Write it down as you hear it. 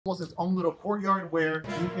almost its own little courtyard where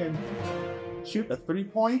you can shoot a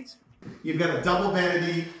 3-point. You've got a double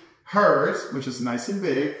vanity, hers, which is nice and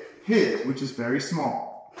big, his, which is very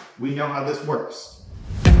small. We know how this works.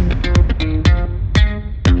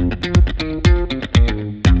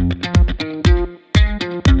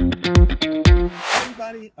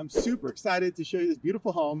 Everybody, I'm super excited to show you this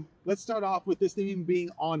beautiful home. Let's start off with this thing being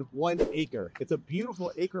on 1 acre. It's a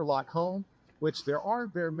beautiful acre lot home, which there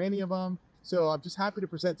aren't very many of them. So I'm just happy to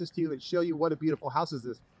present this to you and show you what a beautiful house is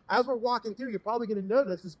this. As we're walking through, you're probably going to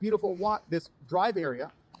notice this beautiful this drive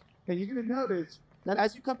area. And you're going to notice that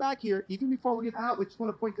as you come back here, even before we get out, we just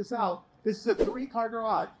want to point this out. This is a 3-car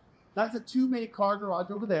garage. That's a 2-bay car garage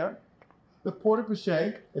over there. The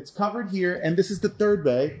porte-cochere, it's covered here, and this is the 3rd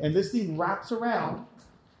bay. And this thing wraps around,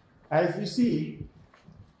 as you see,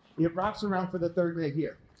 it wraps around for the 3rd bay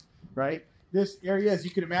here, right? This area, as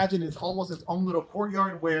you can imagine, is almost its own little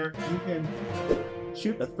courtyard where you can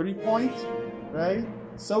shoot a 3-point, right?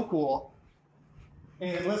 So cool.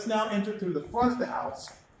 And let's now enter through the front of the house.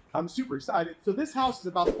 I'm super excited. So this house is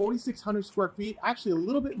about 4,600 square feet, actually a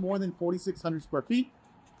little bit more than 4,600 square feet.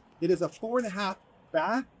 It is a 4.5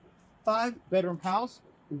 bath, 5-bedroom house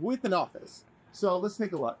with an office. So let's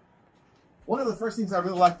take a look. One of the first things I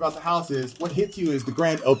really like about the house is what hits you is the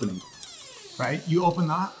grand opening. Right? You open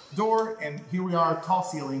the door and here we are, tall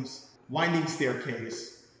ceilings, winding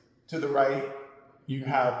staircase. To the right, you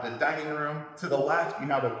have the dining room. To the left, you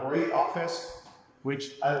have a great office,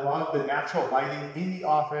 which I love the natural lighting in the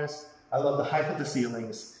office. I love the height of the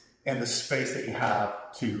ceilings and the space that you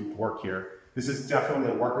have to work here. This is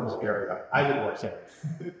definitely a workable area. I would work here.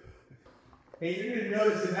 And you're going to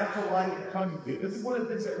notice the natural lighting that comes into it. This is one of the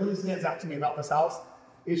things that really stands out to me about this house.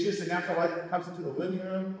 It's just the natural light that comes into the living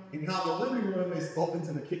room, and how the living room is open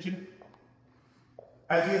to the kitchen.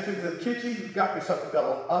 As you enter into the kitchen, you've got yourself a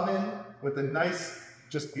double oven with a nice,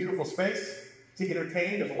 just beautiful space to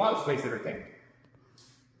entertain. There's a lot of space to entertain.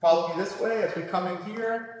 Follow me this way as we come in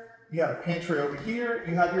here. You have a pantry over here.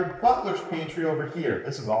 You have your butler's pantry over here.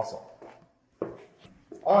 This is awesome.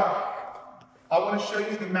 All right, I want to show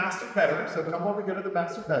you the master bedroom. So come over here to the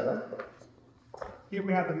master bedroom. Here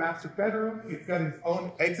we have the master bedroom. It's got its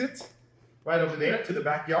own exit right over there to the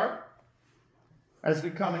backyard. As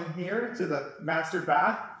we come in here to the master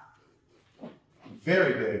bath,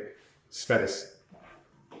 very big space.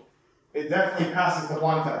 It definitely passes the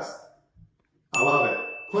wand test. I love it.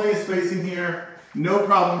 Plenty of space in here, no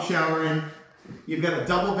problem showering. You've got a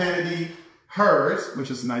double vanity, hers,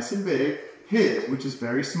 which is nice and big, his, which is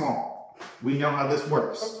very small. We know how this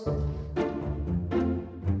works.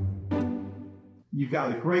 You've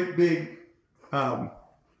got a great big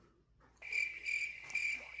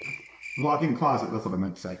walk-in closet. That's what I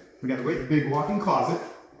meant to say. We got a great big walk-in closet.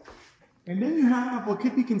 And then you have what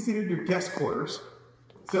could be considered your guest quarters.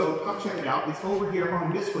 So come check it out. It's over here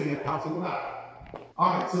on this way at house on the left.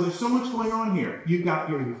 All right, so there's so much going on here. You've got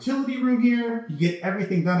your utility room here. You get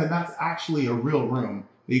everything done, and that's actually a real room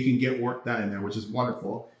that you can get work done in there, which is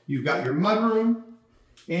wonderful. You've got your mudroom,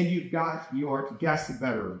 and you've got your guest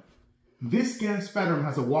bedroom. This guest bedroom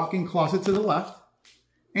has a walk-in closet to the left,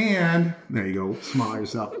 and there you go, smile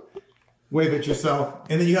yourself, wave at yourself,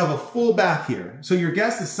 and then you have a full bath here. So your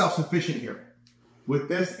guest is self-sufficient here with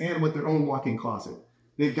this and with their own walk-in closet.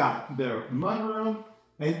 They've got their mudroom,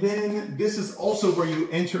 and then this is also where you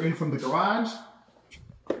enter in from the garage.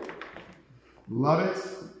 Love it.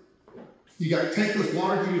 You got tankless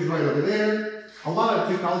water heaters right over there. A lot of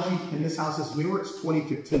technology in this house is newer. It's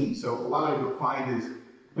 2015, so a lot of you'll find is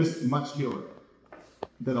just much newer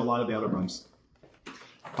than a lot of the other rooms.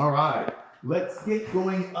 All right, let's get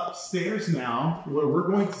going upstairs now, where we're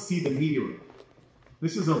going to see the media room.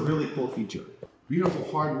 This is a really cool feature. Beautiful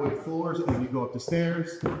hardwood floors as you go up the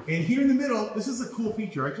stairs. And here in the middle, this is a cool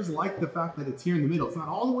feature. I just like the fact that it's here in the middle. It's not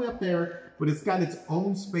all the way up there, but it's got its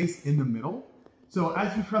own space in the middle. So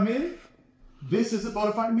as you come in, this is a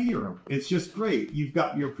bona fide media room. It's just great. You've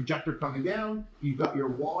got your projector coming down. You've got your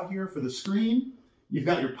wall here for the screen. You've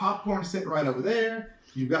got your popcorn set right over there.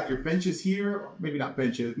 You've got your benches here. Maybe not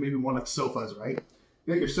benches, maybe more like sofas, right?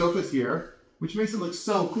 You got your sofas here, which makes it look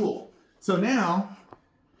so cool. So now,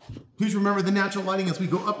 please remember the natural lighting as we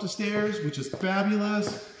go up the stairs, which is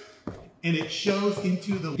fabulous. And it shows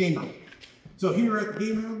into the game room. So here at the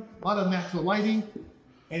game room, a lot of natural lighting.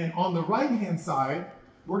 And on the right-hand side,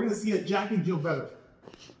 we're going to see a Jack and Jill bedroom.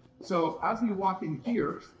 So as we walk in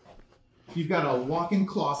here, you've got a walk-in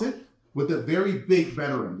closet with a very big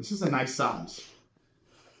bedroom. This is a nice size.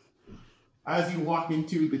 As you walk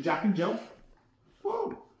into the Jack and Jill,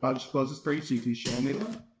 whoa, I'll just close this for you so you can show me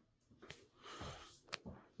that.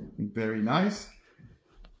 Very nice.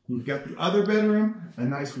 You've got the other bedroom, a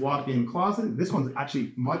nice walk-in closet. This one's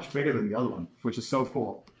actually much bigger than the other one, which is so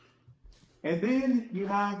cool. And then you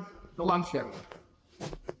have the lunch area.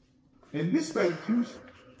 And this bedroom,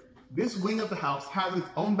 this wing of the house has its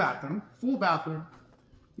own bathroom, full bathroom,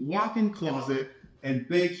 walk-in closet, and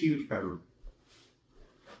big, huge bedroom.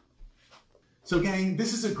 So gang,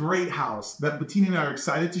 this is a great house that Bettina and I are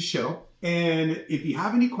excited to show. And if you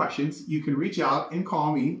have any questions, you can reach out and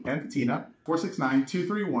call me and Bettina,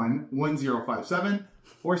 469-231-1057,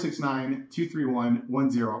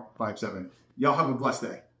 469-231-1057. Y'all have a blessed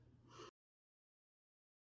day.